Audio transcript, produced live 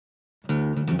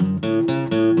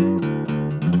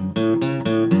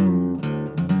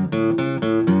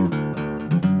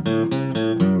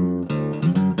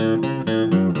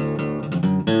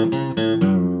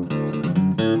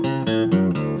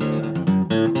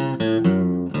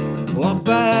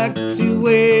back to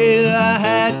where I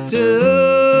had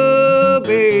to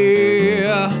be.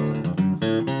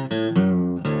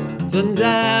 Turns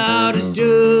out it's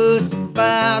just a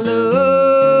fallacy.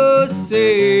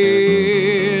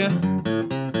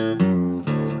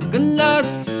 Got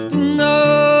lost in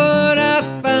what I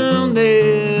found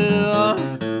there.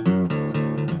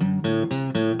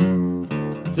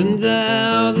 Turns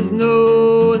out there's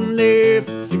no one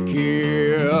left to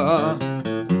care.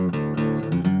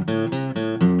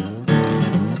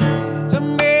 Tell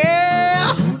me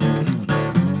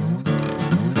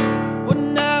what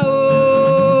now?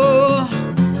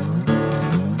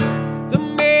 Tell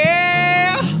me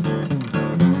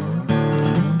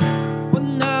what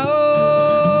now?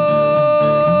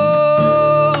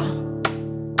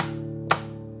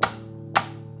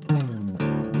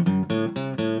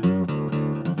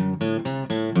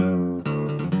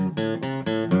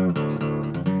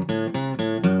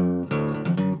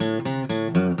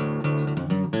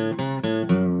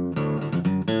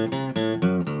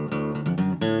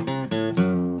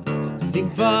 See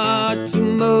far too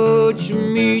much of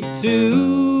me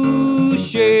to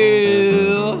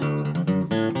share.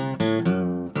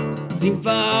 See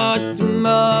far too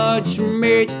much of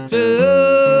me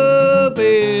to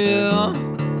bear.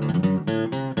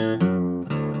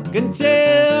 Can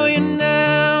tell you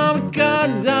now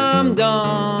because I'm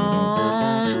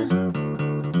done.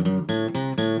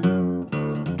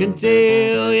 Can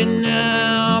tell you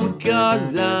now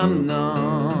because I'm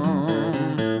numb.